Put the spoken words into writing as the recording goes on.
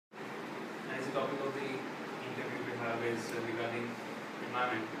the topic of the interview we have is regarding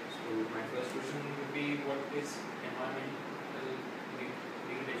environment. So my first question would be, what is environmental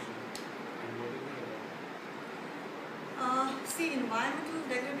degradation and what do you think about it? See, environmental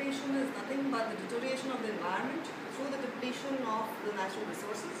degradation is nothing but the deterioration of the environment through the depletion of the natural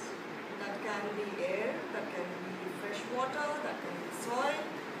resources. That can be air, that can be fresh water, that can be soil,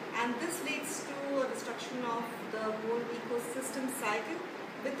 and this leads to a destruction of the whole ecosystem cycle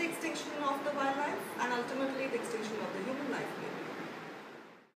with the extinction of the wildlife and ultimately the extinction of the human life.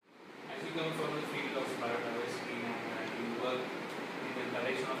 As you come from the field of biodiversity and you work in the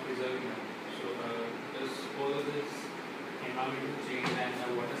direction of preserving them, so does all of this environmental change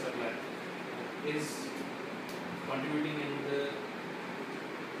and water supply is contributing in the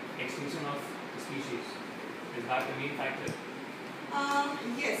extinction of species? Is that the main factor?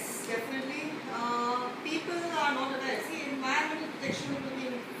 Yes, definitely. People are not aware. See, environmental protection will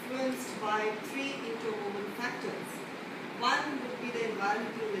be influenced by three interwoven factors. One would be the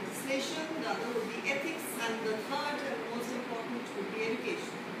environmental legislation, the other would be ethics, and the third and most important would be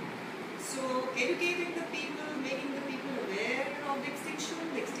education. So, educating the people, making the people aware of the extinction,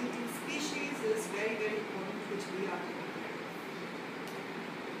 the extincting species is very, very important.